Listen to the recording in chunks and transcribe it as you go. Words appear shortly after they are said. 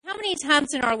many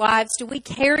times in our lives do we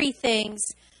carry things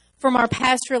from our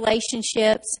past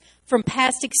relationships, from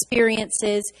past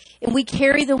experiences, and we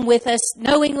carry them with us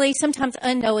knowingly, sometimes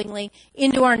unknowingly,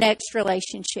 into our next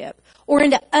relationship or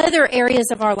into other areas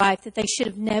of our life that they should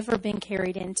have never been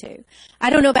carried into. I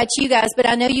don't know about you guys, but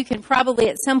I know you can probably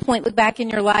at some point look back in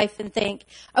your life and think,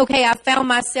 okay, I found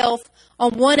myself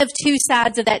on one of two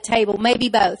sides of that table, maybe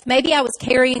both. Maybe I was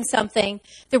carrying something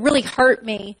that really hurt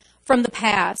me from the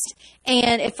past.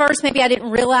 And at first, maybe I didn't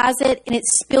realize it, and it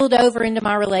spilled over into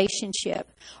my relationship.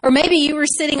 Or maybe you were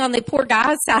sitting on the poor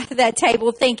guy's side of that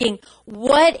table thinking,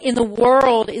 what in the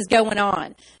world is going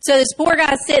on? So this poor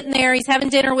guy's sitting there, he's having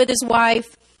dinner with his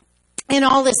wife, and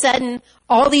all of a sudden,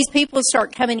 all these people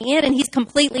start coming in, and he's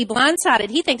completely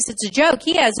blindsided. He thinks it's a joke.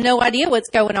 He has no idea what's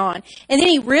going on. And then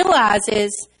he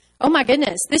realizes, oh my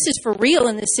goodness, this is for real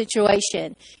in this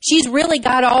situation. She's really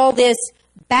got all this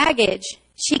baggage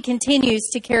she continues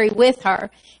to carry with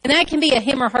her. And that can be a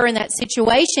him or her in that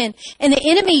situation. And the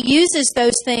enemy uses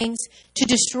those things to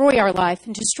destroy our life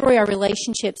and destroy our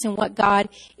relationships and what God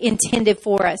intended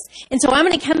for us. And so I'm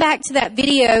going to come back to that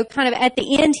video kind of at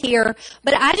the end here.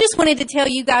 But I just wanted to tell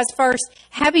you guys first,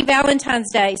 happy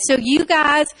Valentine's Day. So you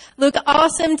guys look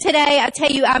awesome today. I tell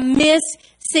you, I miss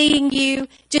seeing you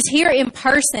just here in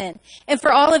person. And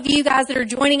for all of you guys that are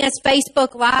joining us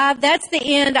Facebook Live, that's the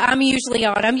end I'm usually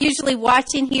on. I'm usually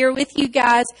watching here with you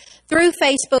guys through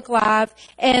Facebook Live.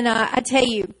 And I tell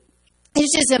you,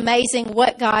 it's just amazing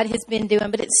what God has been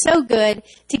doing. But it's so good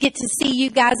to get to see you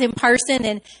guys in person.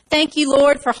 And thank you,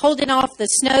 Lord, for holding off the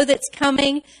snow that's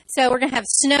coming. So we're going to have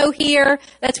snow here.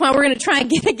 That's why we're going to try and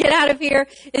get out of here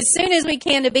as soon as we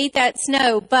can to beat that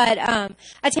snow. But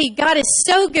I tell you, God is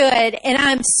so good. And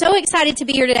I'm so excited to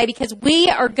be here today because we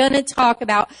are going to talk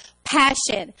about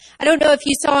passion. I don't know if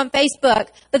you saw on Facebook,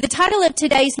 but the title of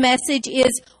today's message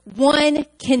is One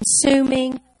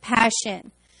Consuming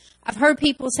Passion. I've heard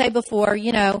people say before,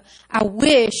 you know, I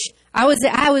wish I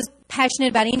was passionate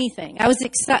about anything. I was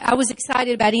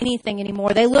excited about anything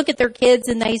anymore. They look at their kids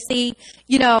and they see,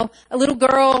 you know, a little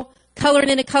girl coloring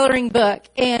in a coloring book,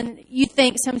 and you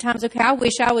think sometimes, okay, I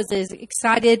wish I was as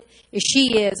excited as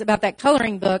she is about that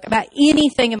coloring book, about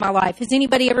anything in my life. Has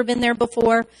anybody ever been there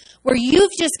before where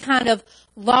you've just kind of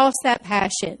lost that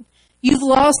passion? You've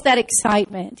lost that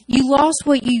excitement. You lost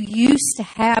what you used to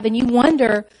have, and you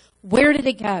wonder, where did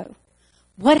it go?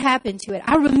 What happened to it?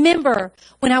 I remember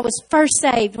when I was first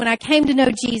saved, when I came to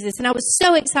know Jesus, and I was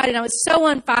so excited, I was so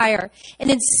on fire. And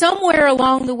then somewhere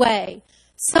along the way,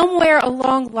 somewhere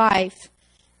along life,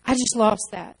 I just lost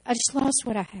that. I just lost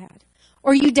what I had.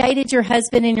 Or you dated your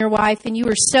husband and your wife, and you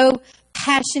were so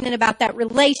passionate about that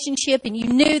relationship, and you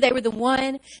knew they were the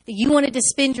one that you wanted to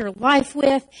spend your life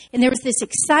with, and there was this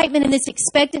excitement and this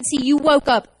expectancy. You woke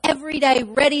up every day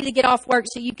ready to get off work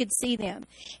so you could see them.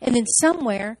 And then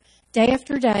somewhere, day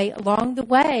after day, along the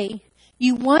way,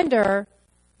 you wonder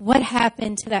what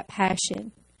happened to that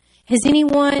passion. Has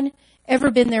anyone ever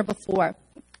been there before?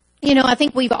 You know, I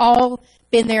think we've all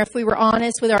been there, if we were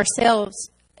honest with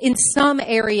ourselves, in some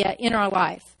area in our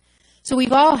life. So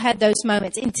we've all had those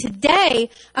moments. And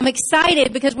today, I'm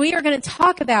excited because we are going to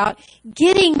talk about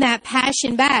getting that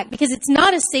passion back, because it's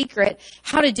not a secret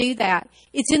how to do that.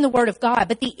 It's in the Word of God.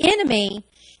 But the enemy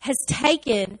has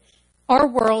taken our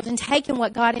world and taken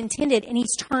what God intended, and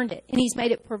he's turned it, and he's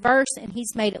made it perverse, and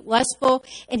he's made it lustful,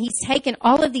 and he's taken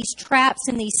all of these traps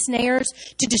and these snares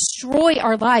to destroy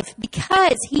our life,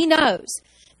 because he knows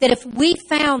that if we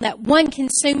found that one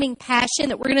consuming passion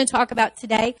that we're going to talk about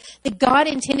today, that God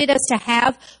intended us to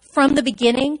have from the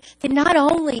beginning, that not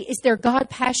only is there God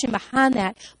passion behind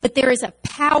that, but there is a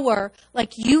power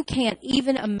like you can't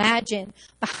even imagine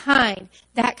behind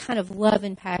that kind of love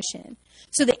and passion.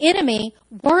 So the enemy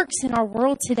works in our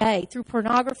world today through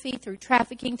pornography, through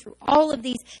trafficking, through all of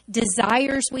these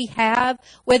desires we have,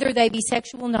 whether they be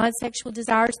sexual, non-sexual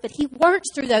desires, but he works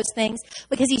through those things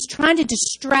because he's trying to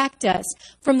distract us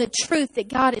from the truth that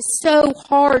God is so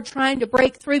hard trying to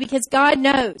break through, because God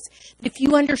knows that if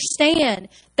you understand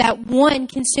that one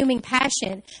consuming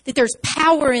passion, that there's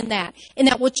power in that, and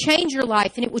that will change your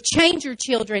life, and it will change your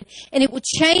children, and it will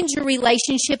change your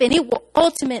relationship, and it will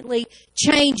ultimately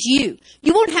change you.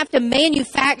 You won't have to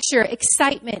manufacture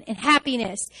excitement and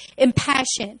happiness and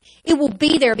passion. It will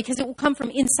be there because it will come from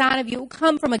inside of you. It will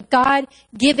come from a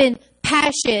God-given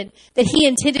passion that he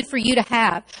intended for you to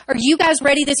have. Are you guys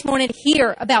ready this morning to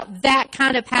hear about that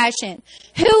kind of passion?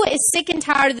 Who is sick and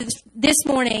tired of this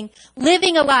morning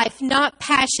living a life not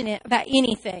passionate about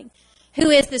anything? Who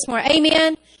is this morning?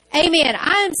 Amen? Amen.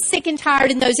 I am sick and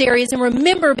tired in those areas, and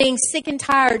remember being sick and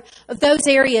tired of those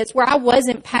areas where I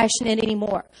wasn't passionate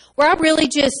anymore, where I really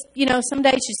just, some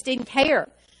days just didn't care.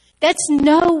 That's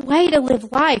no way to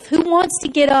live life. Who wants to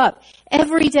get up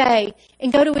every day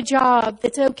and go to a job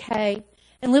that's okay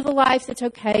and live a life that's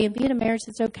okay and be in a marriage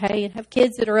that's okay and have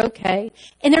kids that are okay,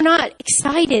 and they're not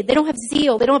excited, they don't have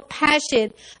zeal, they don't have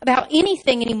passion about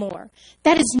anything anymore?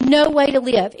 That is no way to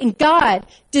live, and God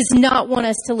does not want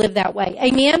us to live that way.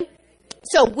 Amen?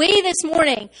 So we this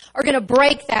morning are going to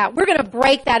break that. We're going to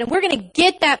break that, and we're going to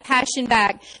get that passion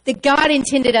back that God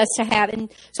intended us to have.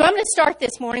 And so I'm going to start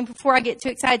this morning before I get too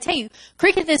excited. Tell you,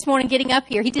 Cricket this morning getting up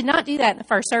here, he did not do that in the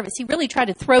first service. He really tried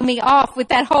to throw me off with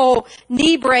that whole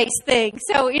knee brace thing.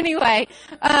 So anyway,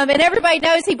 and everybody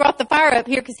knows he brought the fire up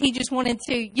here because he just wanted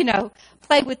to,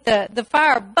 play with the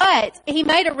fire. But he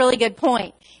made a really good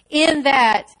point in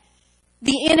that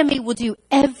the enemy will do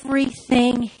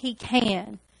everything he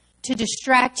can to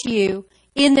distract you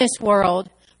in this world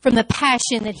from the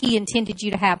passion that he intended you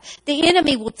to have. The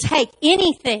enemy will take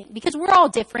anything, because we're all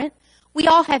different. We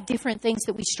all have different things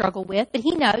that we struggle with, but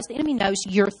the enemy knows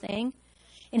your thing.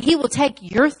 And he will take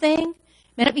your thing,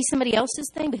 it may not be somebody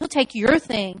else's thing, but he'll take your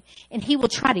thing and he will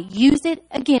try to use it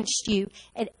against you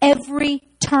at every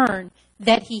turn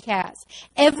that he has.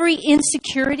 Every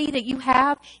insecurity that you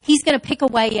have, he's going to pick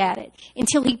away at it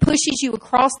until he pushes you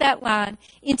across that line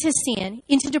into sin,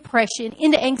 into depression,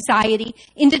 into anxiety,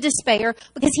 into despair,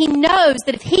 because he knows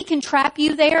that if he can trap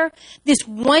you there, this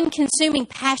one consuming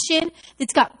passion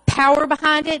that's got power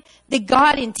behind it that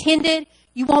God intended,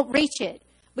 you won't reach it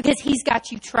because he's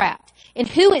got you trapped. And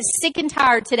who is sick and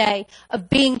tired today of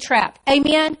being trapped?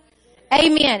 Amen?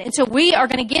 Amen. And so we are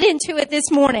going to get into it this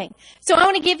morning. So I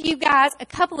want to give you guys a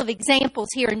couple of examples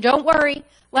here. And don't worry,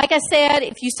 like I said,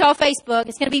 if you saw Facebook,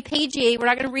 it's going to be PG. We're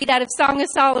not going to read out of Song of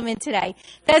Solomon today.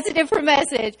 That's a different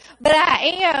message. But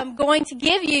I am going to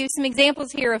give you some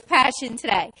examples here of passion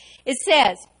today. It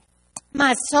says,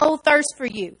 my soul thirsts for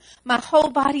you. My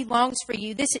whole body longs for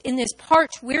you. In this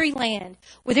parched, weary land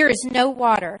where there is no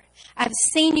water. I've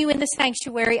seen you in the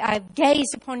sanctuary. I've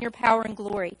gazed upon your power and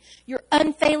glory. Your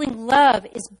unfailing love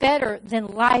is better than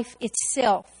life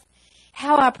itself.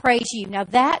 How I praise you. Now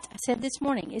that, I said this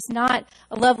morning, is not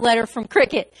a love letter from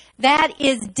Cricket. That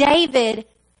is David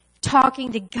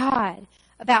talking to God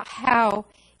about how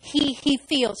he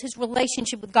feels, his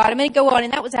relationship with God. I'm going to go on,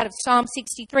 and that was out of Psalm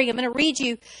 63. I'm going to read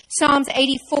you Psalms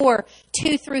 84,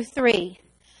 2 through 3.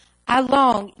 I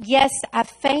long, yes, I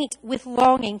faint with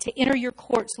longing to enter your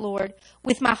courts, Lord.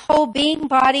 With my whole being,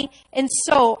 body, and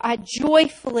soul, I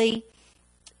joyfully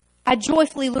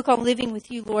look on living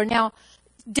with you, Lord. Now,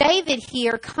 David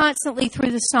here, constantly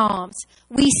through the Psalms,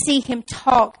 we see him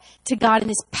talk to God in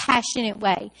this passionate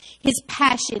way. His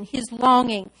passion, his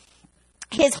longing,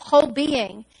 his whole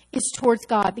being is towards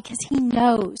God because he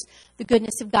knows the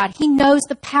goodness of God. He knows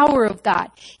the power of God.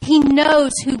 He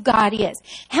knows who God is.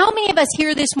 How many of us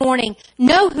here this morning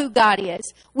know who God is?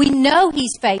 We know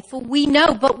he's faithful. We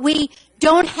know, but we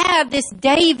don't have this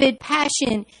David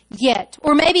passion yet.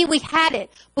 Or maybe we had it,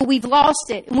 but we've lost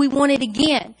it and we want it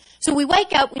again. So we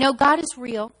wake up, we know God is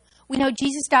real. We know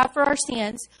Jesus died for our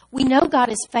sins. We know God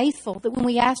is faithful, that when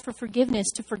we ask for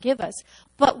forgiveness to forgive us,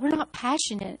 but we're not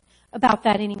passionate about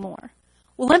that anymore.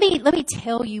 Well, let me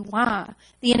tell you why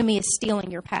the enemy is stealing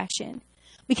your passion.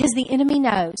 Because the enemy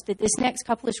knows that this next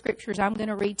couple of scriptures I'm going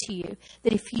to read to you,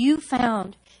 that if you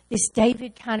found this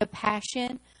David kind of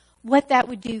passion, what that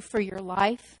would do for your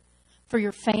life, for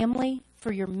your family,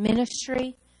 for your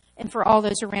ministry, and for all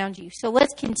those around you. So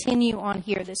let's continue on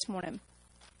here this morning.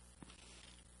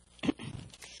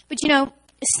 But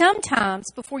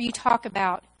sometimes before you talk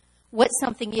about what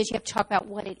something is, you have to talk about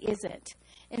what it isn't.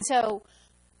 And so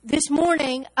this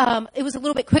morning, it was a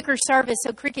little bit quicker service,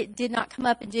 so Cricket did not come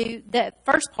up and do the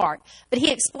first part. But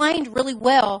he explained really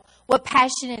well what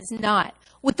passion is not,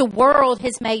 what the world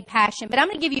has made passion. But I'm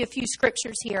going to give you a few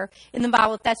scriptures here in the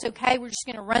Bible, if that's okay. We're just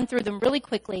going to run through them really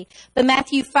quickly. But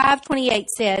Matthew 5:28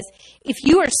 says, if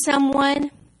you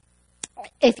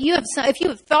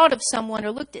have thought of someone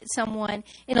or looked at someone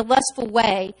in a lustful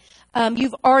way,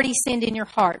 you've already sinned in your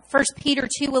heart. 1 Peter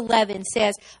 2:11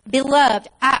 says, beloved,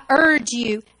 I urge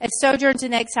you as sojourners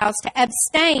and exiles to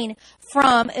abstain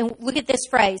from, and look at this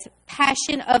phrase,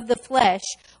 passion of the flesh,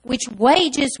 which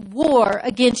wages war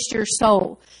against your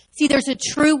soul. See, there's a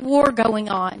true war going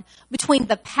on between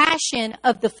the passion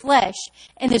of the flesh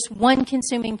and this one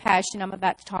consuming passion I'm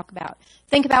about to talk about.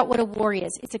 Think about what a war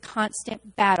is. It's a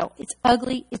constant battle. It's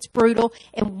ugly, it's brutal,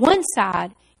 and one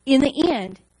side, in the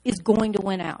end, is going to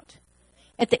win out.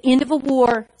 At the end of a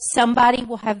war, somebody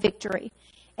will have victory.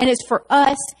 And it's for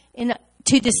us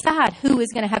to decide who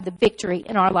is going to have the victory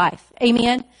in our life.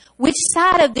 Amen? Which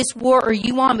side of this war are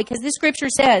you on? Because this scripture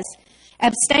says,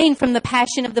 abstain from the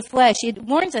passion of the flesh. It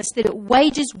warns us that it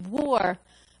wages war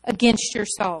against your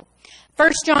soul.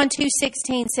 1 John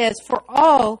 2:16 says, "For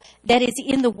all that is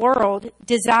in the world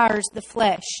desires the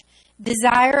flesh.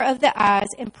 Desire of the eyes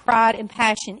and pride and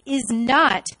passion is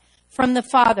not from the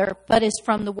Father, but is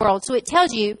from the world." So it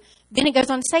tells you, then it goes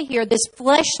on to say here, this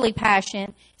fleshly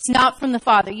passion is not from the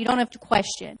Father. You don't have to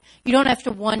question. You don't have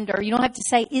to wonder. You don't have to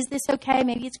say, is this okay?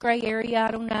 Maybe it's gray area.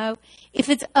 I don't know. If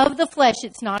it's of the flesh,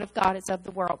 it's not of God. It's of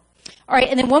the world. All right,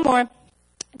 and then one more.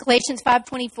 Galatians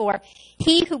 5:24.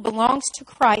 He who belongs to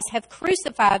Christ have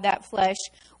crucified that flesh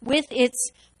with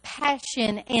its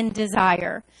passion and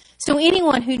desire. So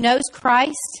anyone who knows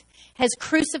Christ has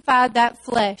crucified that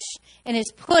flesh and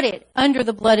has put it under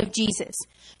the blood of Jesus.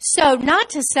 So not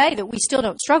to say that we still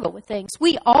don't struggle with things.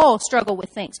 We all struggle with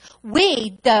things.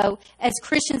 We, though, as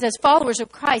Christians, as followers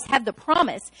of Christ, have the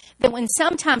promise that when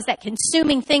sometimes that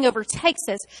consuming thing overtakes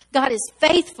us, God is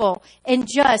faithful and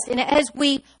just. And as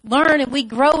we learn and we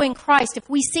grow in Christ, if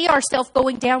we see ourselves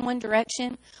going down one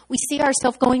direction, we see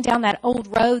ourselves going down that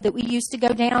old road that we used to go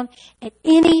down, at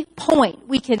any point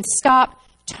we can stop,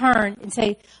 turn, and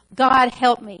say, God,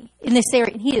 help me in this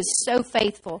area. And He is so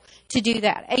faithful to do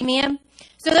that. Amen?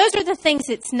 So those are the things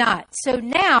it's not. So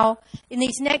now, in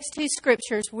these next two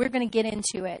scriptures, we're going to get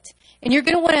into it. And you're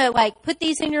going to want to put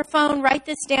these in your phone, write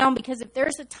this down, because if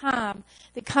there's a time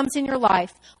that comes in your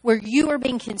life where you are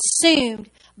being consumed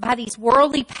by these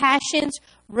worldly passions,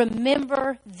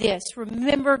 remember this.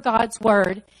 Remember God's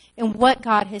word and what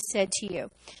God has said to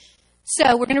you.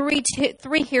 So we're going to read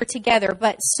three here together,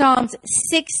 but Psalms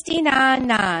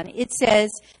 69:9, it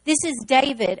says, this is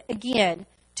David again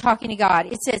talking to God.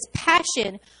 It says,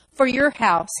 passion for your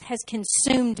house has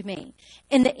consumed me,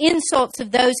 and the insults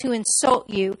of those who insult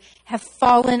you have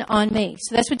fallen on me.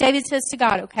 So that's what David says to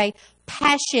God, okay?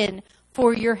 Passion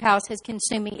for your house has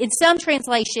consumed me. In some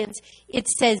translations, it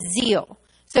says zeal.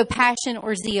 So passion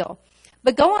or zeal.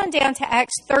 But go on down to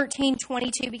Acts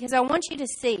 13:22, because I want you to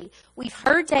see, we've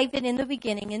heard David in the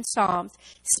beginning in Psalms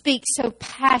speak so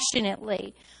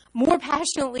passionately, more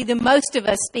passionately than most of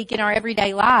us speak in our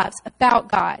everyday lives about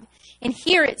God. And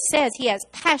here it says he has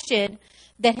passion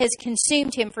that has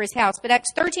consumed him for his house. But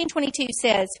Acts 13:22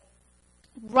 says,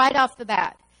 right off the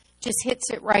bat, just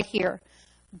hits it right here,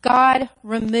 God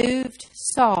removed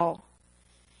Saul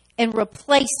and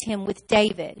replaced him with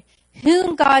David,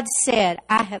 whom God said,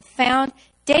 I have found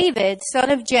David, son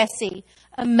of Jesse,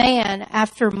 a man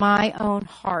after my own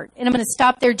heart. And I'm going to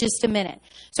stop there just a minute.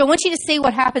 So I want you to see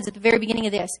what happens at the very beginning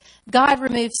of this. God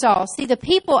removed Saul. See, the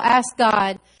people asked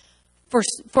God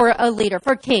for a leader,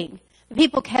 for a king. The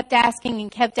people kept asking and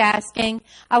kept asking.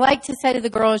 I like to say to the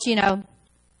girls,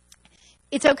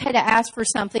 it's okay to ask for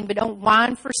something, but don't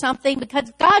whine for something,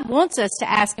 because God wants us to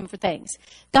ask Him for things.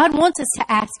 God wants us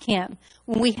to ask Him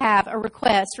when we have a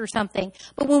request or something.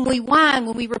 But when we whine,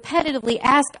 when we repetitively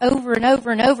ask over and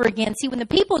over and over again, see, when the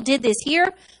people did this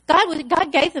here, God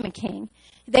gave them a king.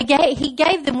 He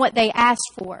gave them what they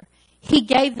asked for. He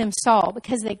gave them Saul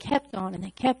because they kept on and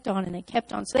they kept on and they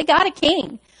kept on. So they got a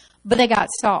king, but they got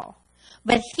Saul.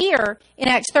 But here in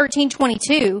Acts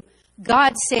 13:22,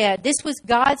 God said, this was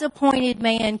God's appointed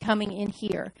man coming in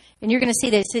here. And you're going to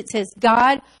see this. It says,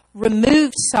 God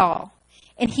removed Saul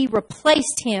and He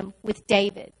replaced him with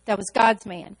David. That was God's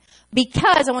man.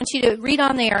 Because, I want you to read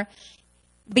on there,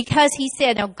 because He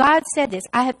said, now God said this,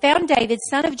 I have found David,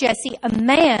 son of Jesse, a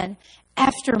man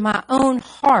after my own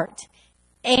heart.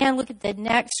 And look at the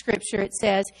next scripture. It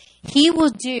says, He will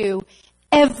do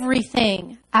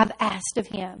everything I've asked of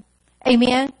Him.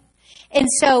 Amen? And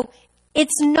so,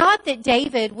 it's not that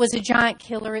David was a giant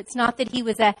killer. It's not that he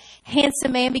was a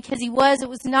handsome man, because he was. It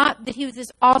was not that he was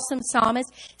this awesome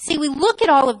psalmist. See, we look at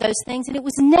all of those things, and it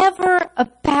was never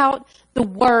about the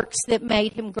works that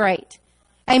made him great.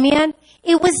 Amen?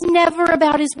 It was never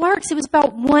about his works. It was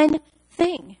about one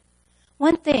thing.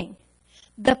 One thing.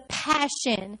 The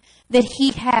passion that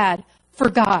he had for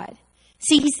God.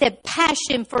 See, he said,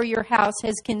 passion for your house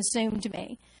has consumed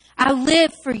me. I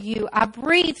live for you. I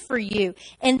breathe for you.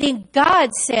 And then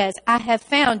God says, I have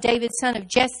found David, son of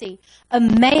Jesse, a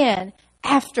man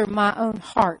after my own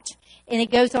heart. And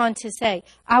it goes on to say,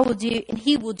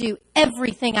 He will do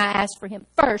everything I ask for Him.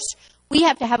 First, we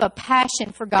have to have a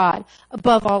passion for God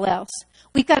above all else.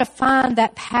 We've got to find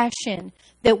that passion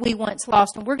that we once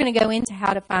lost. And we're going to go into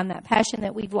how to find that passion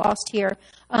that we've lost here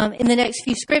in the next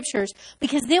few scriptures.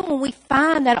 Because then when we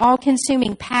find that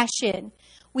all-consuming passion,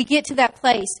 we get to that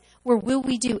place where will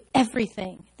we do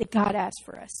everything that God asked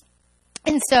for us.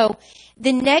 And so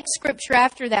the next scripture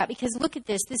after that, because look at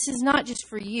this, this is not just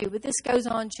for you, but this goes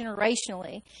on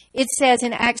generationally. It says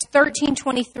in Acts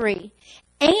 13:23,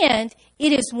 and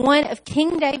it is one of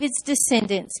King David's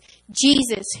descendants,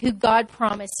 Jesus, who God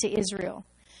promised to Israel.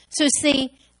 So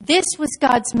see, this was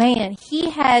God's man. He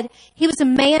was a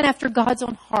man after God's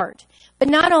own heart. But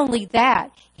not only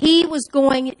that,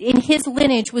 in his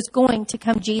lineage was going to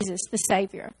come Jesus, the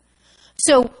Savior.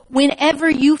 So whenever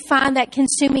you find that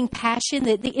consuming passion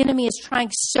that the enemy is trying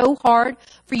so hard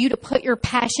for you to put your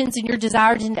passions and your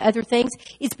desires into other things,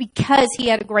 it's because he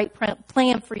had a great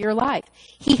plan for your life.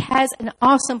 He has an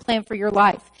awesome plan for your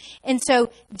life. And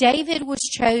so David was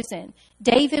chosen.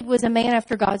 David was a man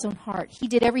after God's own heart. He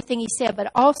did everything he said,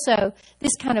 but also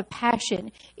this kind of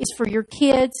passion is for your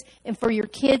kids and for your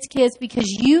kids' kids, because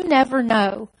you never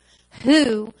know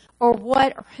who or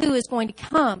what or who is going to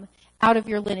come out of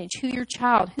your lineage, who your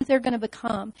child, who they're going to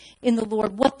become in the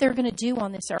Lord, what they're going to do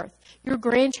on this earth. Your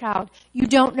grandchild, you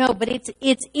don't know, but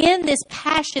it's in this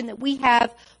passion that we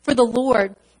have for the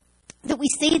Lord that we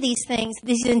see these things,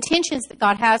 these intentions that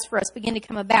God has for us begin to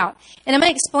come about. And I'm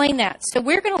going to explain that. So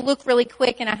we're going to look really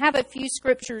quick, and I have a few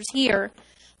scriptures here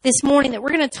this morning that we're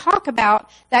going to talk about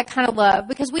that kind of love,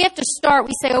 because we have to start.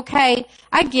 We say, okay,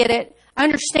 I get it. I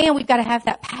understand we've got to have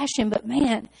that passion, but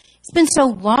man, it's been so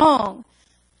long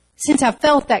since I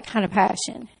felt that kind of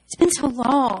passion. It's been so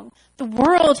long. The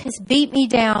world has beat me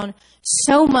down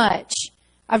so much.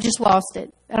 I've just lost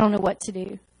it. I don't know what to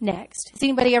do next. Has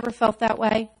anybody ever felt that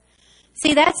way?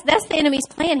 See, that's the enemy's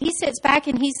plan. He sits back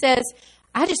and he says,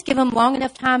 I just give him long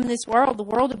enough time in this world. The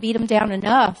world will beat him down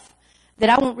enough that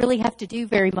I won't really have to do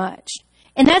very much.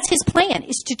 And that's his plan,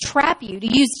 is to trap you, to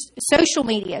use social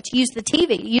media, to use the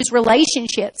TV, to use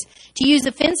relationships, to use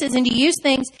offenses, and to use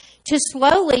things to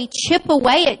slowly chip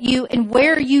away at you and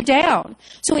wear you down.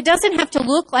 So it doesn't have to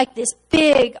look like this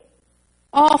big,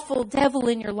 awful devil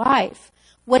in your life.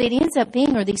 What it ends up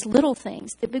being are these little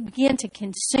things that begin to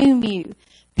consume you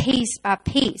piece by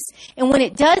piece. And when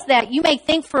it does that, you may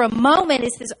think for a moment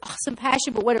it's this awesome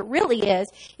passion, but what it really is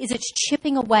it's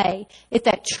chipping away at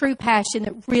that true passion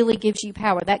that really gives you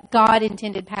power, that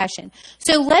God-intended passion.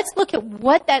 So let's look at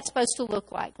what that's supposed to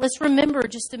look like. Let's remember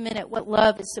just a minute what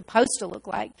love is supposed to look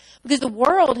like, because the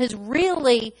world has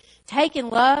really taken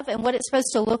love and what it's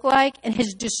supposed to look like and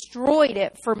has destroyed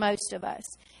it for most of us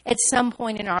at some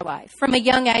point in our life, from a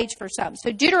young age for some.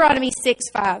 So Deuteronomy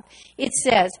 6:5, it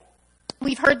says,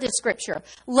 we've heard this scripture,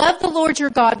 love the Lord your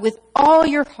God with all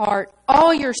your heart,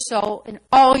 all your soul, and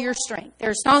all your strength. There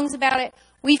are songs about it.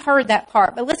 We've heard that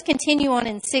part. But let's continue on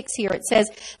in 6 here. It says,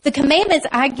 the commandments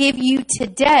I give you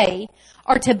today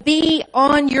are to be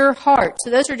on your heart.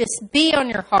 So those are just be on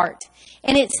your heart.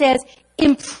 And it says,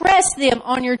 impress them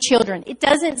on your children. It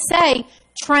doesn't say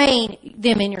train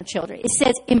them in your children. It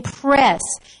says impress,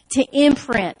 to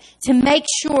imprint, to make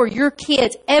sure your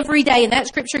kids every day, and that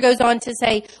scripture goes on to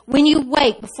say, when you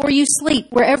wake, before you sleep,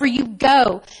 wherever you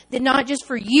go, that not just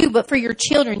for you, but for your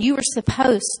children, you are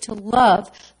supposed to love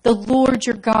the Lord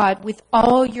your God with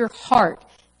all your heart.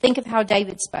 Think of how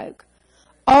David spoke.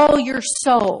 All your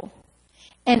soul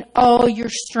and all your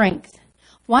strength.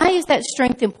 Why is that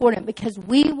strength important? Because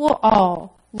we will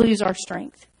all lose our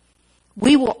strength.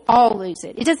 We will all lose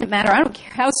it. It doesn't matter. I don't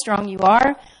care how strong you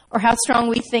are or how strong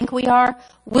we think we are.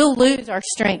 We'll lose our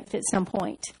strength at some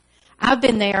point. I've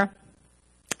been there.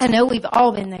 I know we've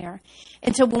all been there.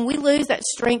 And so when we lose that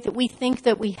strength that we think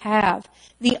that we have,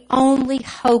 the only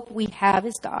hope we have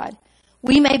is God.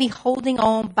 We may be holding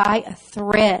on by a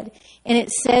thread. And it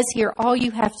says here, all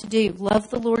you have to do, love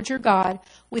the Lord your God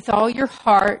with all your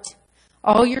heart,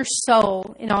 all your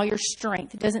soul, and all your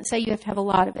strength. It doesn't say you have to have a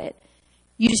lot of it.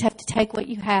 You just have to take what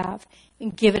you have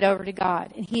and give it over to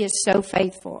God. And He is so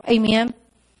faithful. Amen.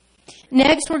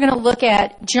 Next, we're going to look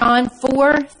at John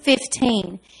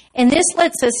 4:15. And this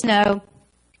lets us know,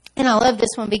 and I love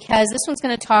this one because this one's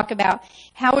going to talk about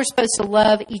how we're supposed to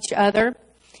love each other.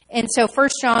 And so 1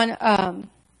 John,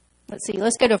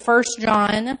 let's go to 1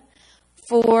 John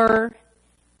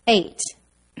 4:8.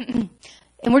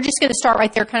 And we're just going to start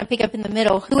right there, kind of pick up in the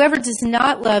middle. Whoever does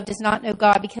not love does not know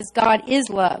God, because God is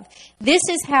love. This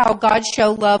is how God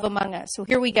showed love among us. So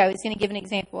here we go. He's going to give an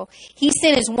example. He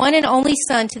sent His one and only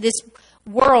Son to this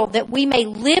world that we may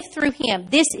live through Him.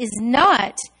 This is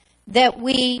not that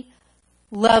we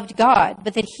loved God,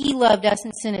 but that He loved us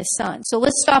and sent His Son. So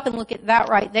let's stop and look at that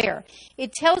right there.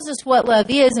 It tells us what love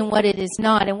is and what it is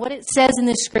not. And what it says in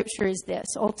this scripture is this,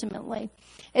 ultimately.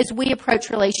 As we approach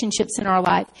relationships in our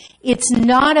life, it's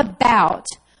not about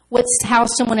how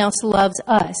someone else loves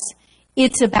us.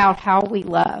 It's about how we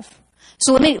love.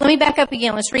 So let me back up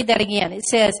again. Let's read that again. It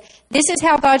says, this is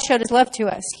how God showed His love to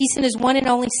us. He sent His one and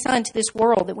only Son to this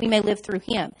world that we may live through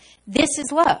Him. This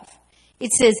is love.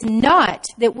 It says not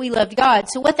that we loved God.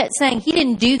 So what that's saying, he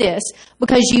didn't do this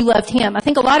because you loved him. I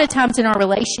think a lot of times in our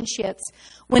relationships,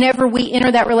 whenever we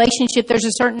enter that relationship, there's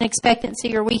a certain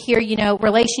expectancy, or we hear,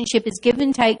 relationship is give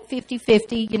and take,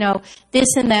 50-50,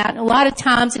 this and that. And a lot of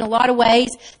times, in a lot of ways,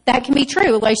 that can be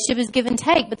true. A relationship is give and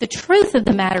take. But the truth of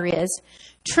the matter is,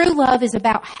 true love is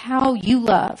about how you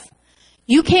love.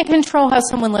 You can't control how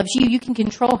someone loves you. You can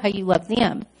control how you love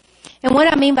them. And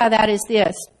what I mean by that is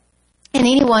this. And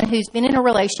anyone who's been in a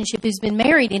relationship, who's been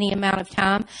married any amount of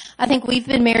time, I think we've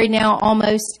been married now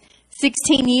almost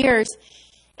 16 years.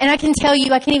 And I can't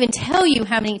even tell you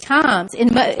how many times,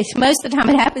 and most of the time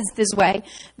it happens this way,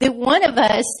 that one of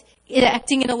us is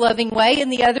acting in a loving way and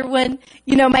the other one,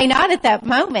 may not at that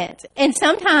moment. And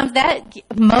sometimes that,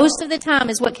 most of the time,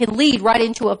 is what can lead right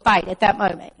into a fight at that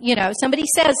moment. Somebody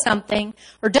says something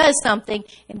or does something,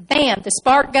 and bam, the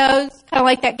spark goes, kind of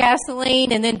like that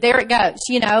gasoline, and then there it goes,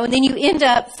 and then you end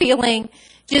up feeling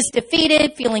just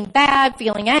defeated, feeling bad,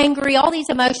 feeling angry, all these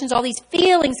emotions, all these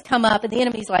feelings come up, and the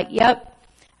enemy's like, yep,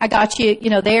 I got you,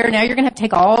 there. Now you're going to have to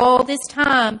take all this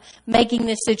time making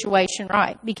this situation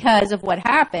right because of what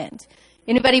happened.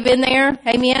 Anybody been there?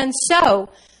 Amen?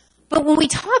 But when we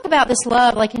talk about this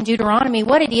love, like in Deuteronomy,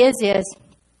 what it is,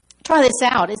 try this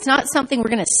out. It's not something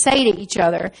we're going to say to each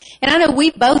other. And I know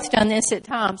we've both done this at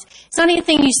times. It's not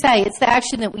anything you say. It's the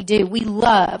action that we do. We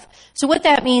love. So what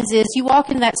that means is you walk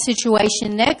into that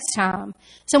situation next time,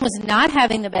 someone's not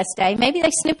having the best day. Maybe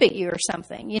they snip at you or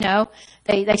something,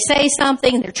 They say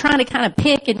something and they're trying to kind of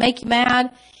pick and make you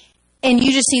mad. And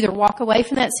you just either walk away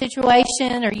from that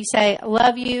situation or you say, I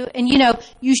love you. And,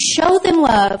 you show them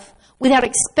love without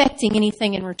expecting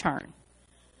anything in return.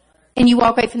 And you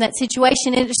walk away from that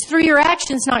situation, and it's through your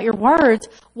actions, not your words.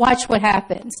 Watch what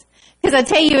happens. Because I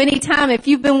tell you, anytime, if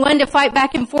you've been one to fight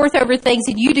back and forth over things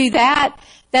and you do that,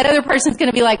 that other person's going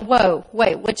to be like, whoa,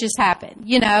 wait, what just happened?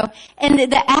 And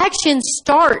the action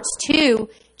starts to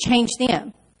change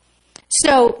them.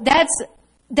 So that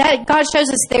God shows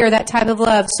us there, that type of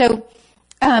love. So,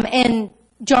 and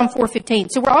John 4:15.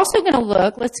 So we're also going to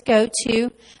look, let's go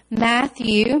to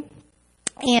Matthew.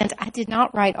 And I did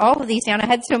not write all of these down. I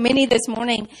had so many this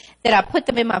morning that I put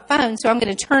them in my phone. So I'm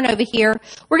going to turn over here.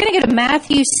 We're going to go to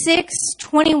Matthew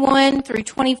 6:21 through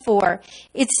 24.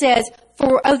 It says,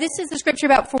 this is the scripture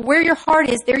about, for where your heart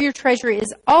is, there your treasure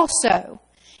is also.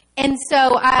 And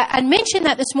so I mentioned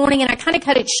that this morning, and I kind of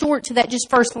cut it short to that just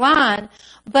first line.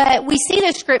 But we see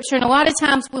this scripture, and a lot of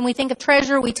times when we think of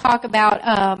treasure, we talk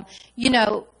about,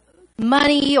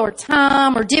 money or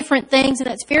time or different things. And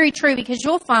that's very true, because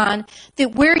you'll find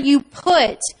that where you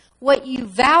put what you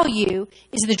value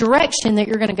is the direction that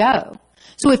you're going to go.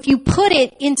 So if you put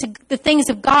it into the things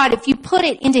of God, if you put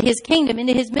it into his kingdom,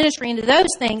 into his ministry, into those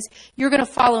things, you're going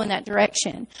to follow in that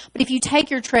direction. But if you take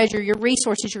your treasure, your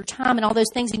resources, your time, and all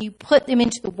those things, and you put them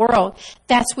into the world,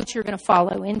 that's what you're going to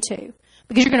follow into.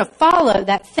 Because you're going to follow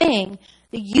that thing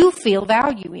that you feel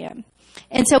value in.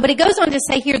 And so, but it goes on to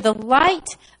say here, the light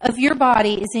of your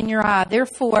body is in your eye.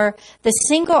 Therefore, the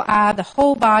single eye, the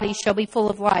whole body shall be full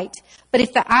of light. But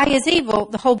if the eye is evil,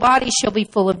 the whole body shall be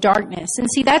full of darkness. And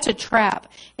see, that's a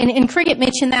trap. And Cricket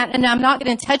mentioned that, and I'm not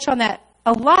going to touch on that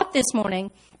a lot this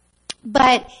morning,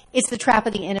 but it's the trap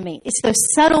of the enemy. It's those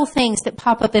subtle things that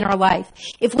pop up in our life.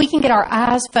 If we can get our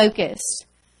eyes focused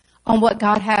on what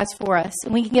God has for us,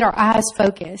 and we can get our eyes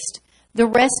focused, the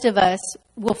rest of us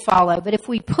will follow. But if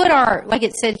we put like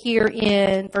it said here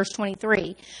in verse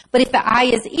 23, but if the eye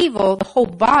is evil, the whole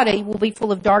body will be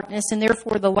full of darkness, and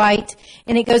therefore the light.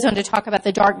 And it goes on to talk about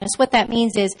the darkness. What that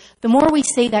means is, the more we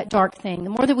see that dark thing, the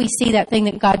more that we see that thing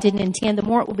that God didn't intend, the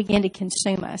more it will begin to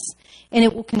consume us. And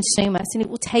it will consume us, and it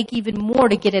will take even more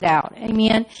to get it out.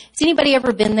 Amen? Has anybody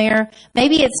ever been there?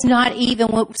 Maybe it's not even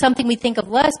something we think of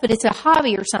lust, but it's a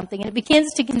hobby or something, and it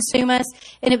begins to consume us,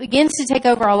 and it begins to take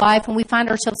over our life, and we find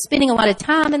ourselves spending a lot of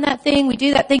time in that thing. We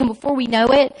do that thing, and before we know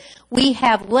it, we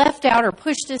have left out or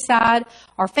pushed aside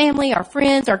our family, our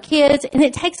friends, our kids, and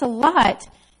it takes a lot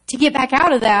to get back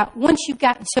out of that once you've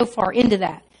gotten so far into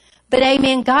that. But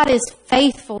amen, God is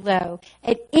faithful, though.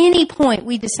 At any point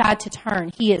we decide to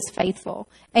turn, he is faithful.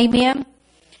 Amen?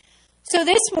 So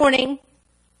this morning,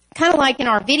 kind of like in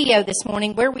our video this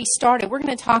morning where we started, we're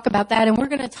going to talk about that, and we're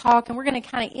going to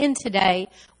kind of end today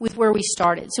with where we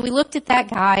started. So we looked at that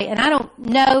guy, and I don't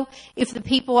know if the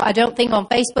people, I don't think on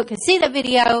Facebook could see the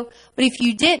video, but if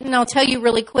you didn't, I'll tell you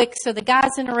really quick. So the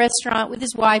guy's in a restaurant with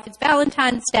his wife. It's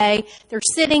Valentine's Day. They're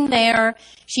sitting there.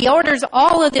 She orders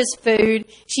all of this food.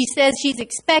 She says she's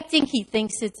expecting. He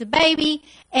thinks it's a baby,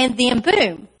 and then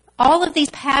boom. All of these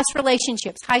past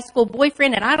relationships, high school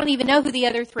boyfriend, and I don't even know who the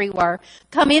other three were,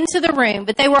 come into the room,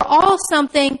 but they were all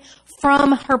something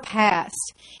from her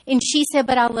past. And she said,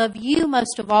 but I love you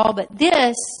most of all, but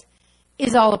this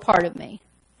is all a part of me,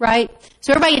 right?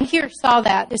 So everybody in here saw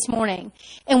that this morning.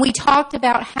 And we talked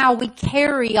about how we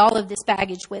carry all of this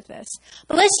baggage with us.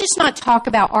 But let's just not talk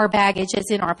about our baggage as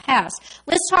in our past.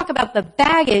 Let's talk about the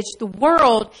baggage the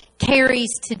world carries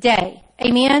today.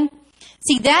 Amen?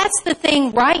 See, that's the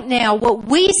thing right now. What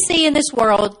we see in this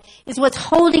world is what's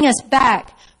holding us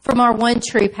back from our one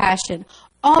true passion.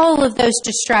 All of those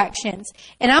distractions.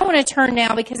 And I want to turn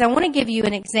now because I want to give you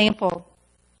an example.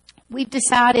 We've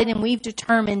decided and we've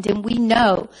determined and we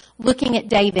know, looking at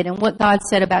David and what God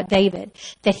said about David,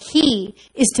 that he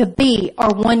is to be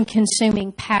our one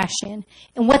consuming passion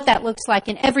and what that looks like,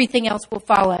 and everything else will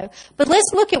follow. But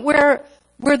let's look at where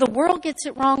the world gets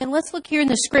it wrong, and let's look here in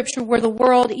the scripture where the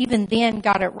world even then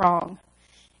got it wrong.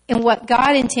 And what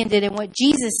God intended and what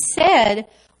Jesus said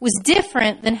was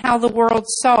different than how the world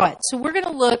saw it. So we're going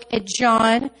to look at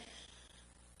John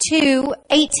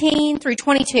 2:18 through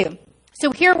 22. So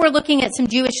here we're looking at some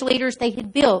Jewish leaders. They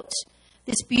had built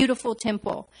this beautiful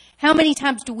temple. How many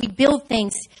times do we build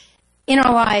things in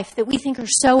our life that we think are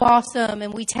so awesome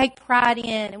and we take pride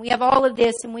in and we have all of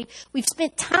this and we've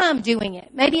spent time doing it?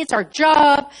 Maybe it's our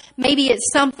job. Maybe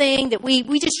it's something that we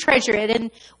just treasure it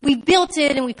and we built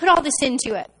it and we put all this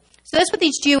into it. So that's what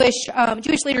these Jewish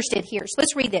leaders did here. So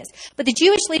let's read this. But the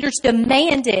Jewish leaders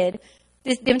demanded,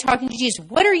 them talking to Jesus,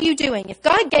 what are you doing? If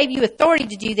God gave you authority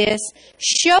to do this,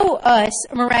 show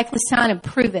us a miraculous sign and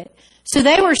prove it. So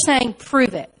they were saying,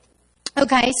 prove it.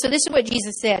 Okay, so this is what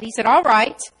Jesus said. He said, all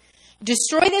right,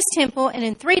 destroy this temple, and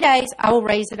in 3 days I will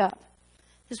raise it up.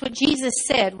 This is what Jesus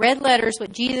said. Red letters,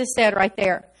 what Jesus said right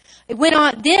there. It went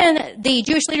on. Then the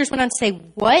Jewish leaders went on to say,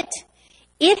 what?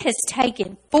 It has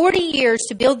taken 40 years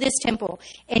to build this temple,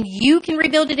 and you can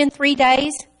rebuild it in 3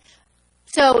 days?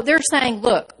 So they're saying,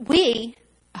 look, we,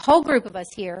 a whole group of us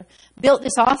here, built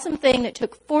this awesome thing that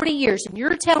took 40 years, and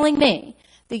you're telling me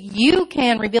that you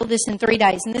can rebuild this in 3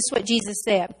 days. And this is what Jesus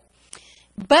said.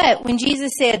 But when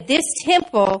Jesus said this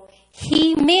temple,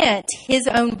 he meant his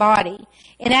own body.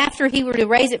 And after he were to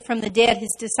raise it from the dead,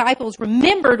 his disciples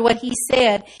remembered what he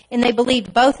said, and they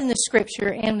believed both in the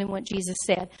scripture and in what Jesus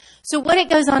said. So what it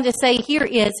goes on to say here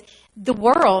is the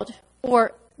world,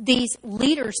 or these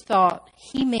leaders, thought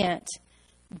he meant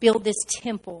build this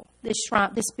temple, this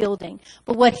shrine, this building.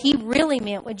 But what he really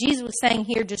meant, what Jesus was saying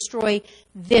here, destroy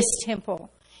this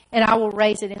temple, and I will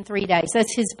raise it in 3 days.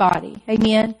 That's his body.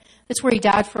 Amen? That's where he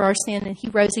died for our sin, and he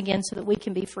rose again so that we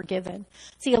can be forgiven.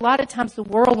 See, a lot of times the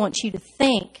world wants you to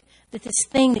think that this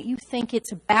thing that you think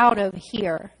it's about over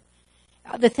here,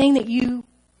 the thing that you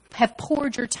have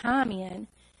poured your time in,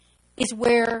 is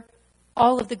where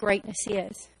all of the greatness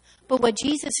is. But what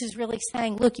Jesus is really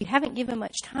saying, look, you haven't given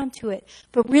much time to it,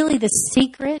 but really the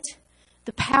secret,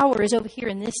 the power is over here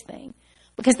in this thing.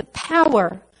 Because the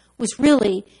power was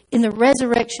really in the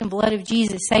resurrection blood of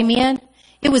Jesus. Amen?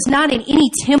 It was not in any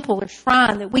temple or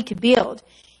shrine that we could build.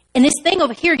 And this thing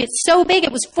over here gets so big,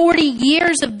 it was 40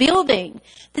 years of building,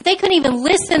 that they couldn't even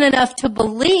listen enough to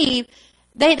believe.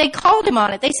 They called him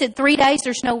on it. They said 3 days,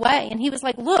 there's no way. And he was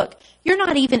like, look, you're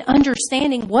not even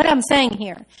understanding what I'm saying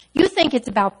here. You think it's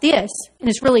about this, and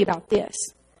it's really about this.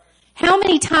 How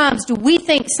many times do we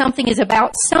think something is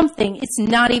about something it's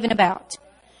not even about?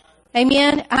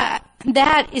 Amen?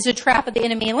 That is a trap of the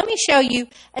enemy. And let me show you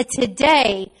a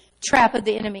today trap of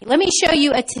the enemy. Let me show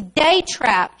you a today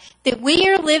trap that we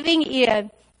are living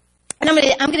in. And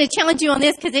I'm going to challenge you on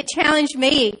this because it challenged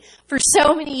me for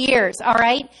so many years, all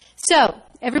right? So,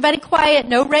 everybody quiet,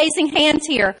 no raising hands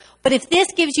here. But if this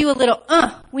gives you a little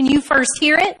when you first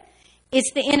hear it,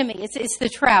 it's the enemy. It's the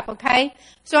trap, okay?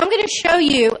 So I'm going to show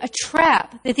you a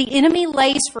trap that the enemy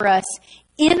lays for us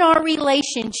in our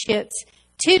relationships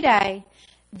today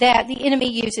that the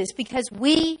enemy uses, because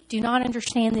we do not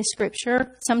understand this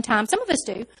scripture sometimes. Some of us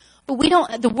do, but we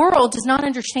don't. The world does not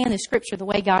understand the scripture the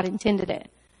way God intended it.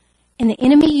 And the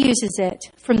enemy uses it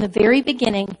from the very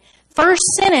beginning, first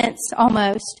sentence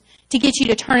almost, to get you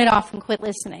to turn it off and quit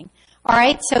listening. All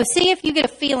right? So see if you get a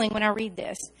feeling when I read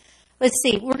this. Let's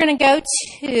see. We're going to go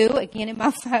to, again in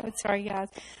my phone, sorry guys.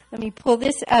 Let me pull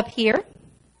this up here.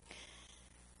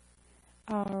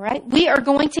 All right. We are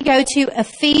going to go to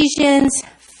Ephesians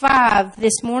 5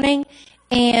 this morning,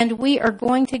 and we are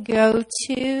going to go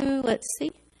to, let's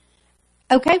see.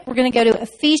 Okay, we're going to go to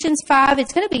Ephesians 5.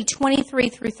 It's going to be 23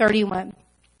 through 31.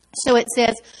 So it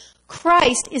says,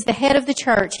 Christ is the head of the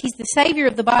church. He's the Savior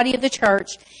of the body of the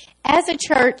church. As a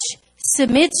church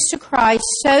submits to Christ,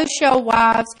 so shall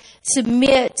wives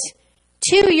submit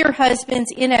to your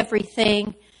husbands in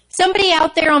everything. Somebody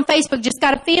out there on Facebook just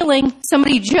got a feeling.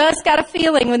 Somebody just got a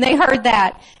feeling when they heard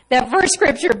that first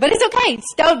scripture. But it's okay.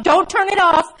 Don't turn it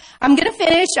off. I'm going to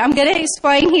finish. I'm going to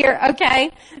explain here.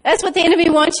 Okay. That's what the enemy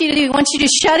wants you to do. He wants you to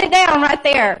shut it down right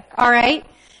there. All right.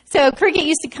 So Cricket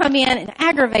used to come in and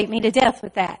aggravate me to death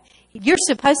with that. You're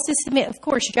supposed to submit, of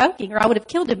course, joking, or I would have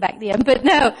killed him back then. But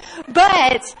no.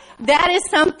 But that is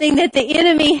something that the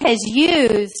enemy has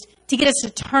used to get us to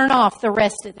turn off the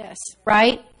rest of this.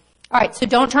 Right? All right, so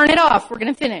don't turn it off. We're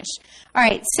going to finish. All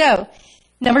right, so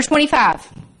number 25,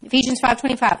 Ephesians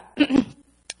 5:25.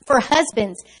 For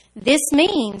husbands, this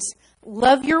means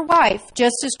love your wife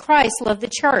just as Christ loved the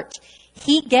church.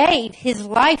 He gave his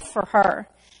life for her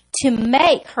to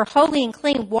make her holy and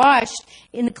clean, washed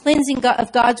in the cleansing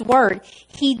of God's word.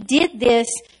 He did this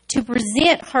to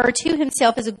present her to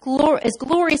himself as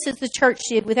glorious as the church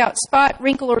did, without spot,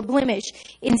 wrinkle, or blemish.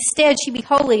 Instead, she be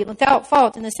holy and without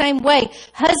fault. In the same way,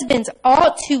 husbands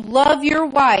ought to love your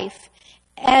wife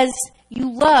as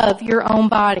you love your own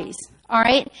bodies. All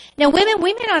right? Now, women,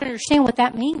 we may not understand what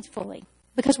that means fully,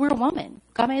 because we're a woman.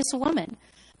 God made us a woman,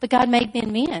 but God made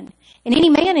men. And any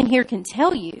man in here can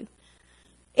tell you,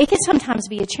 it can sometimes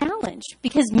be a challenge,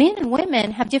 because men and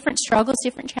women have different struggles,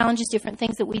 different challenges, different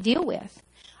things that we deal with.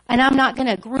 And I'm not going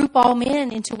to group all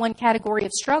men into one category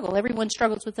of struggle. Everyone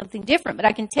struggles with something different. But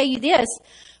I can tell you this,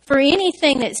 for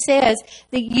anything that says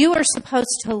that you are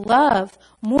supposed to love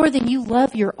more than you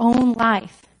love your own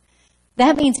life,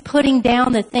 that means putting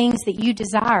down the things that you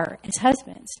desire as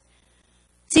husbands.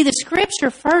 See, the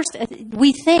scripture first,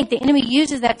 we think the enemy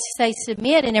uses that to say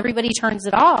submit, and everybody turns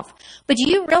it off. But do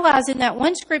you realize in that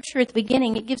one scripture at the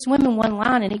beginning, it gives women one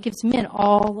line and it gives men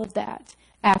all of that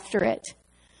after it.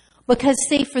 Because,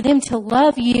 see, for them to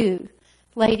love you,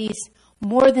 ladies,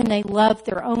 more than they love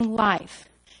their own life,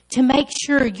 to make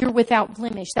sure you're without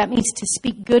blemish, that means to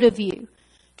speak good of you,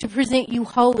 to present you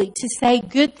holy, to say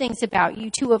good things about you,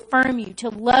 to affirm you, to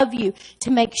love you,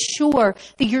 to make sure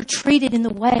that you're treated in the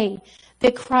way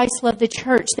that Christ loved the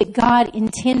church, that God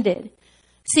intended.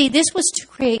 See, this was to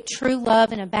create true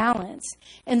love and a balance.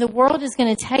 And the world is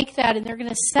going to take that and they're going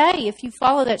to say, if you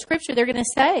follow that scripture, they're going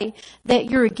to say that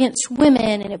you're against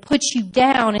women and it puts you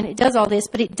down and it does all this,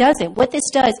 but it doesn't. What this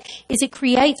does is it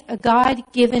creates a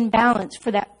God-given balance for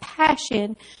that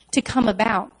passion to come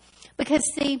about. Because,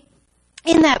 see,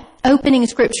 in that opening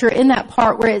scripture, in that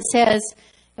part where it says,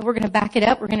 and we're going to back it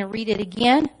up, we're going to read it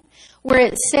again, where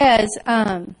it says,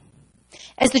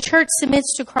 as the church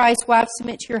submits to Christ, wives,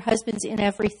 submit to your husbands in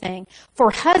everything.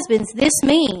 For husbands, this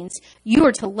means you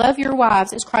are to love your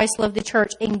wives as Christ loved the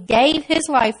church and gave his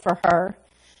life for her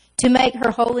to make her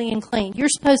holy and clean. You're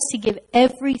supposed to give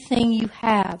everything you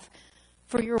have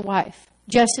for your wife,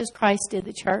 just as Christ did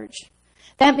the church.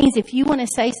 That means if you want to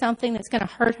say something that's going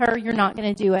to hurt her, you're not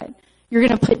going to do it. You're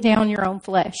going to put down your own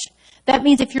flesh. That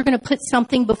means if you're going to put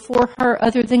something before her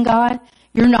other than God,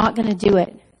 you're not going to do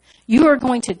it. You are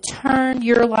going to turn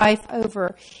your life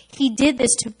over. He did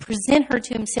this to present her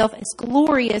to himself as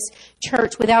glorious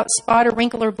church without spot or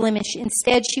wrinkle or blemish.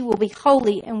 Instead, she will be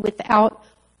holy and without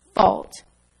fault.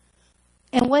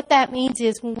 And what that means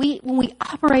is when we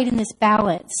operate in this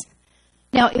balance,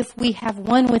 now if we have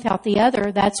one without the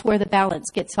other, that's where the balance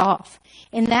gets off.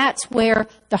 And that's where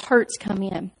the hurts come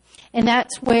in. And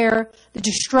that's where the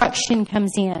destruction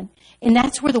comes in. And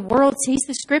that's where the world sees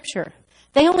the scripture.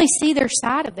 They only see their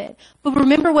side of it. But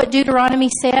remember what Deuteronomy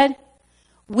said?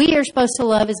 We are supposed to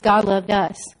love as God loved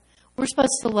us. We're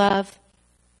supposed to love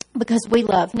because we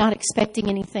love, not expecting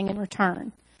anything in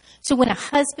return. So when a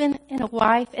husband and a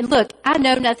wife, and look, I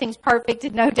know nothing's perfect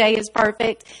and no day is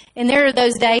perfect. And there are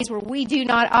those days where we do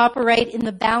not operate in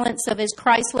the balance of as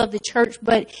Christ loved the church.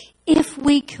 But if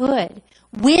we could,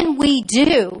 when we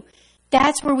do,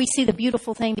 that's where we see the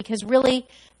beautiful thing, because really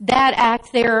that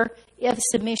act there of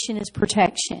submission is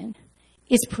protection.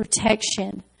 It's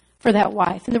protection for that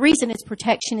wife. And the reason it's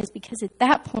protection is because at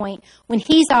that point, when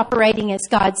he's operating as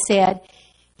God said,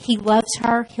 he loves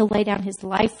her. He'll lay down his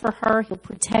life for her. He'll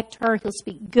protect her. He'll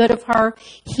speak good of her.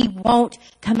 He won't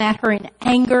come at her in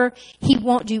anger. He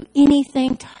won't do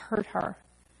anything to hurt her.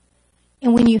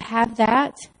 And when you have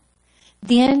that,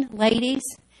 then, ladies,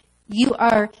 you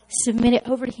are submitted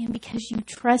over to him because you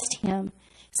trust him.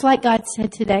 It's like God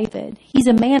said to David, he's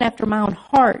a man after my own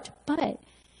heart, but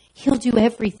he'll do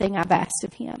everything I've asked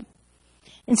of him.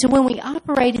 And so when we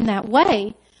operate in that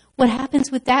way, what happens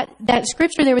with that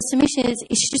scripture there with submission is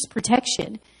it's just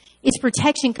protection. It's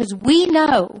protection because we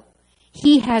know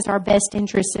he has our best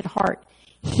interest at heart.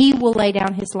 He will lay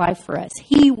down his life for us.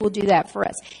 He will do that for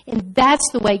us. And that's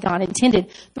the way God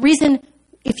intended. The reason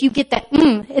if you get that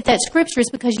at that scripture is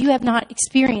because you have not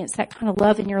experienced that kind of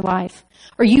love in your life,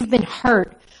 or you've been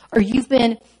hurt, or you've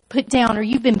been put down, or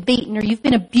you've been beaten, or you've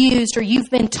been abused, or you've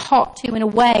been talked to in a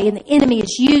way, and the enemy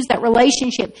has used that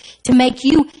relationship to make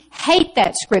you hate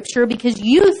that scripture because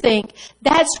you think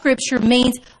that scripture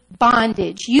means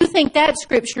bondage. You think that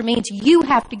scripture means you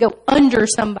have to go under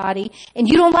somebody, and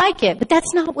you don't like it. But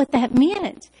that's not what that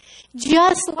meant.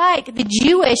 Just like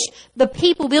the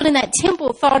people building that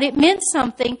temple thought it meant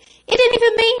something, it didn't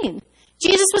even mean.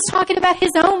 Jesus was talking about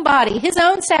his own body, his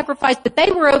own sacrifice, but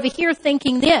they were over here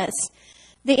thinking this.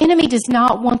 The enemy does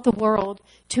not want the world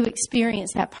to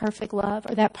experience that perfect love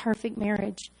or that perfect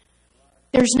marriage.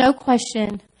 There's no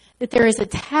question that there is an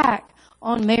attack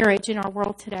on marriage in our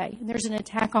world today. And there's an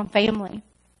attack on family.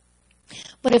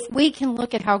 But if we can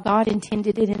look at how God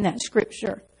intended it in that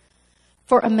scripture,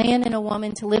 for a man and a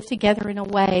woman to live together in a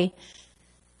way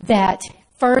that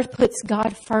first puts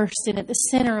God first and at the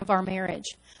center of our marriage,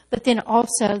 but then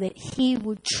also that he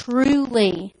would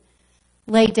truly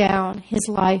lay down his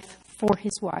life for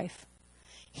his wife.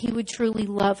 He would truly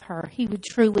love her. He would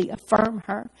truly affirm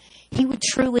her. He would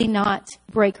truly not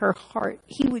break her heart.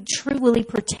 He would truly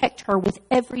protect her with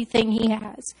everything he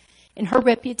has in her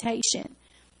reputation,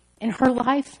 in her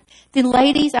life. Then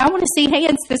ladies, I want to see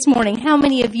hands this morning. How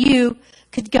many of you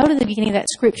could go to the beginning of that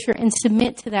scripture and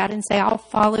submit to that and say, I'll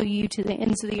follow you to the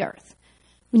ends of the earth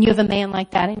when you have a man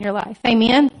like that in your life?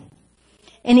 Amen?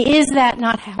 And is that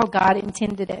not how God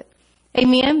intended it?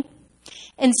 Amen?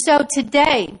 And so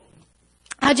today,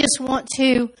 I just want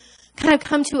to kind of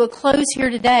come to a close here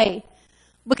today.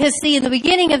 Because, see, in the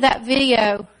beginning of that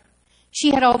video, she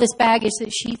had all this baggage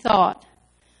that she thought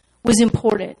was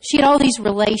important. She had all these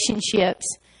relationships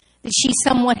that she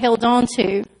somewhat held on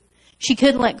to. She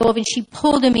couldn't let go of, and she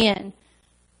pulled them in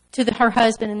to her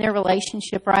husband and their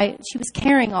relationship, right? She was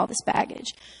carrying all this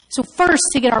baggage. So first,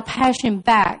 to get our passion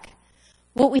back,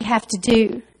 what we have to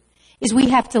do is we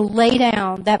have to lay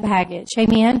down that baggage.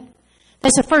 Amen?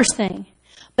 That's the first thing.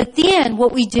 But then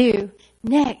what we do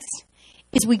next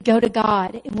is we go to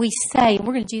God and we say, and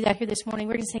we're going to do that here this morning,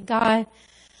 we're going to say, God,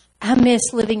 I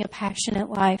miss living a passionate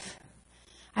life.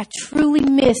 I truly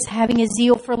miss having a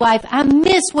zeal for life. I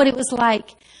miss what it was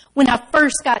like when I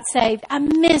first got saved. I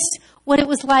miss what it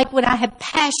was like when I had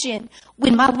passion,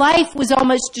 when my life was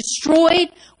almost destroyed,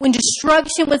 when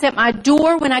destruction was at my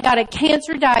door, when I got a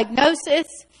cancer diagnosis,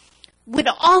 when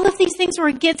all of these things were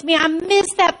against me. I miss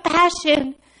that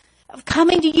passion of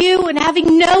coming to you and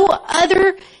having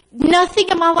nothing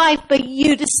in my life but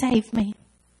you to save me.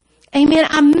 Amen.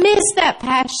 I miss that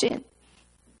passion.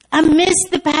 I miss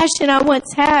the passion I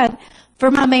once had for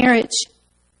my marriage.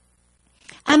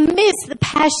 I miss the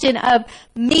passion of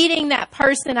meeting that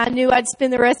person I knew I'd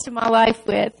spend the rest of my life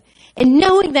with and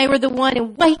knowing they were the one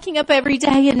and waking up every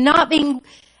day and not being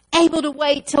able to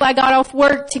wait till I got off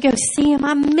work to go see him.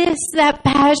 I miss that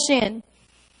passion.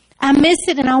 I miss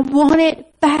it and I want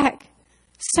it back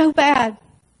so bad.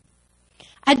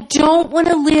 I don't want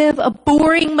to live a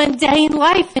boring, mundane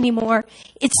life anymore.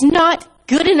 It's not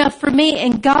good enough for me.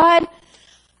 And God,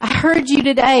 I heard you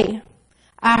today.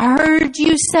 I heard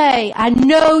you say, I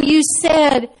know you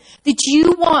said that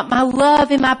you want my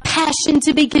love and my passion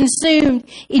to be consumed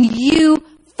in you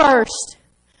first.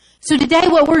 So today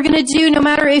what we're going to do, no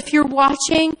matter if you're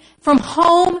watching from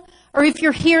home or if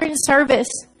you're here in service,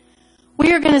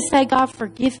 we are going to say, God,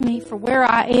 forgive me for where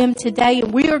I am today.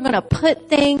 And we are going to put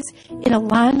things in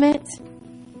alignment.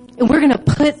 And we're going to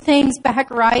put things back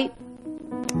right.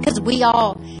 Because we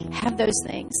all have those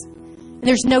things. And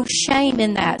there's no shame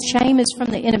in that. Shame is from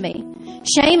the enemy.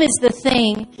 Shame is the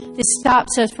thing that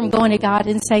stops us from going to God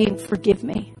and saying, forgive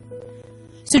me.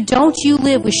 So don't you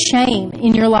live with shame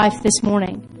in your life this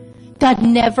morning. God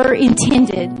never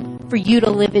intended for you to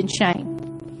live in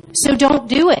shame. So don't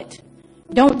do it.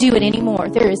 Don't do it anymore.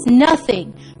 There is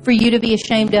nothing for you to be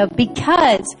ashamed of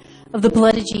because of the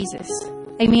blood of Jesus.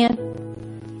 Amen.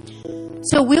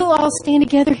 So we'll all stand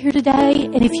together here today.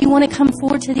 And if you want to come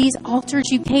forward to these altars,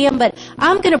 you can. But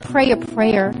I'm going to pray a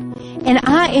prayer. And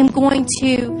I am going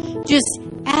to just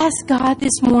ask God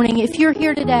this morning, if you're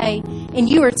here today and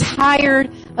you are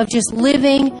tired of just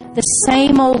living the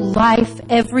same old life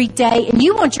every day and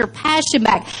you want your passion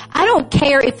back. I don't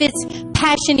care if it's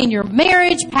passion in your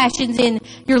marriage, passions in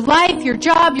your life, your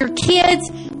job, your kids,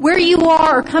 where you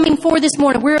are coming forward this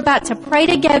morning. We're about to pray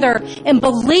together and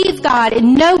believe God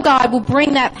and know God will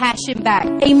bring that passion back.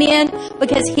 Amen.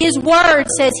 Because His Word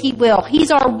says He will. He's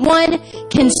our one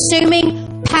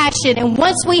consuming passion. And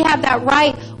once we have that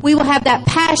right, we will have that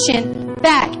passion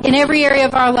back in every area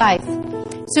of our life.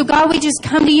 So God, we just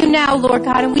come to you now, Lord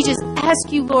God, and we just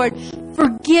ask you, Lord,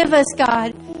 forgive us,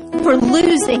 God. for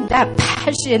losing that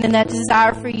passion and that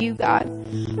desire for you, God.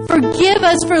 Forgive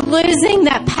us for losing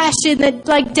that passion that,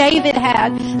 like David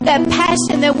had, that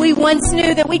passion that we once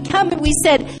knew, that we come and we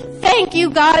said, thank you,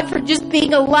 God, for just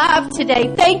being alive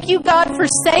today. Thank you, God, for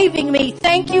saving me.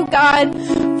 Thank you, God,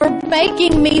 for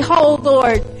making me whole,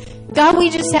 Lord. God, we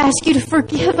just ask you to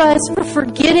forgive us for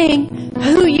forgetting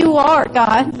who you are,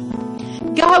 God.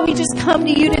 God, we just come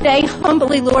to you today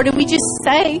humbly, Lord, and we just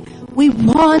say we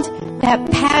want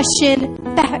that passion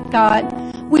back, God.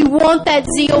 We want that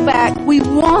zeal back. We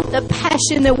want the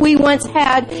passion that we once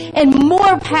had and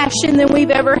more passion than we've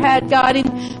ever had, God.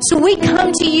 And so we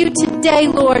come to you today,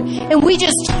 Lord, and we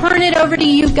just turn it over to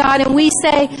you, God, and we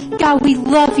say, God, we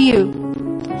love you.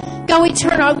 God, we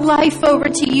turn our life over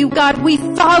to you, God. We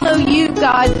follow you,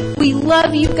 God. We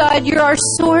love you, God. You're our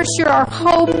source. You're our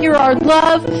hope. You're our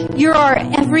love. You're our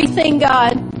everything,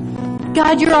 God.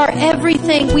 God, you're our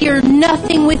everything. We are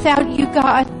nothing without you,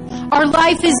 God. Our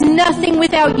life is nothing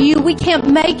without you. We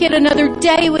can't make it another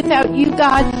day without you,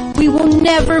 God. We will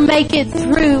never make it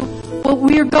through what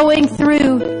we're going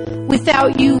through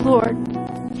without you, Lord.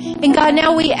 And God,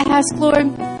 now we ask,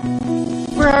 Lord,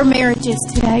 for our marriages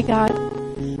today, God.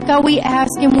 God, we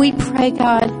ask and we pray,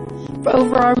 God,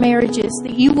 over our marriages,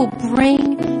 that you will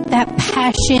bring that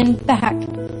passion back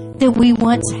that we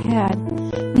once had.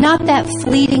 Not that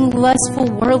fleeting,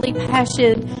 lustful, worldly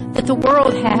passion that the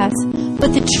world has,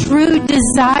 but the true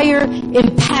desire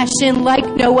and passion like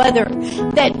no other.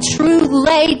 That true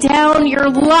lay down your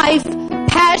life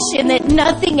passion, that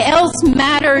nothing else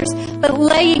matters but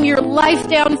laying your life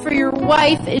down for your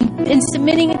wife and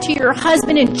submitting it to your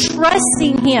husband and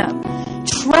trusting him.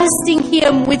 Trusting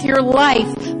him with your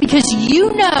life, because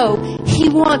you know he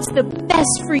wants the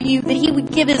best for you, that he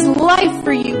would give his life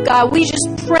for you, God. We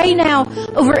just pray now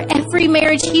over every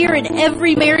marriage here and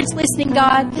every marriage listening,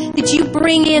 God, that you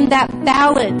bring in that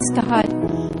balance, God.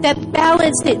 That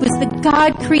balance that was the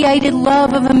God-created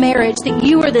love of a marriage, that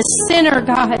you are the center,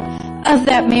 God, of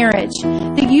that marriage,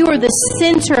 that you are the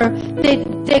center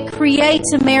that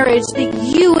creates a marriage that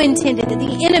you intended, that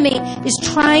the enemy is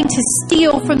trying to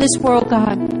steal from this world,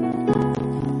 God.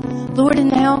 Lord, and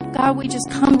now, God, we just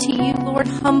come to you, Lord,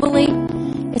 humbly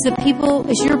as a people,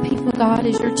 as your people, God,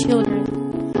 as your children.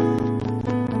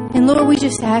 And Lord, we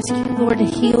just ask you, Lord, to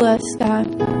heal us, God.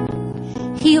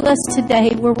 Heal us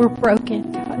today where we're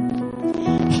broken,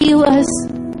 God. Heal us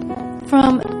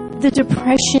from the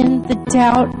depression, the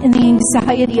doubt, and the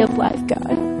anxiety of life,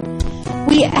 God.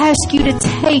 We ask you to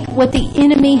take what the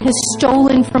enemy has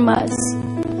stolen from us,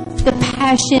 the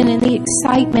passion and the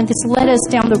excitement that's led us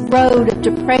down the road of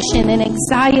depression and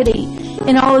anxiety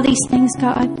and all of these things,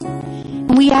 God.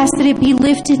 And we ask that it be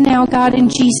lifted now, God, in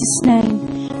Jesus'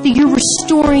 name, that you're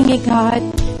restoring it, God,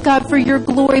 God, for your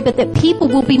glory, but that people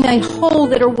will be made whole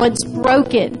that are once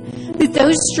broken. That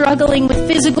those struggling with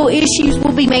physical issues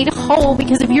will be made whole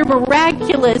because of your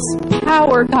miraculous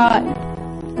power, God.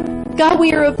 God,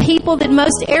 we are a people that in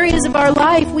most areas of our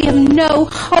life, we have no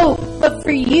hope but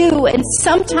for you. And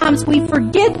sometimes we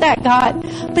forget that, God.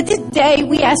 But today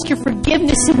we ask your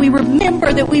forgiveness and we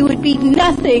remember that we would be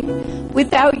nothing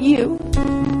without you.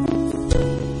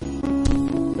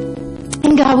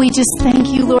 And God, we just thank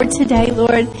you, Lord, today,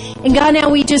 Lord. And God, now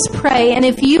we just pray. And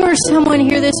if you are someone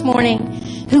here this morning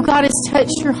who God has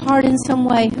touched your heart in some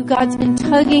way, who God's been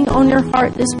tugging on your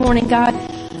heart this morning, God,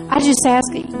 I just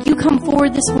ask that you come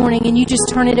forward this morning and you just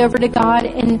turn it over to God.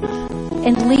 And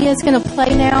Leah's going to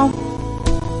play now.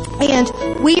 And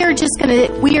we are just going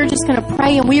to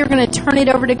pray, and we are going to turn it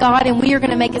over to God, and we are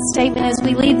going to make a statement as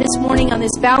we leave this morning on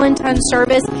this Valentine's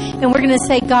service. And we're going to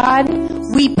say, God,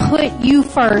 we put you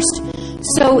first.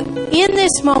 So in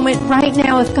this moment right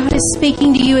now, if God is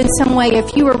speaking to you in some way,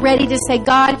 if you are ready to say,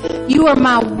 God, you are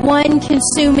my one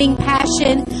consuming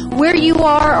passion, where you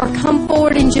are, or come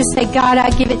forward and just say, God, I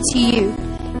give it to you.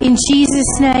 In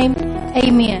Jesus' name,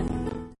 amen.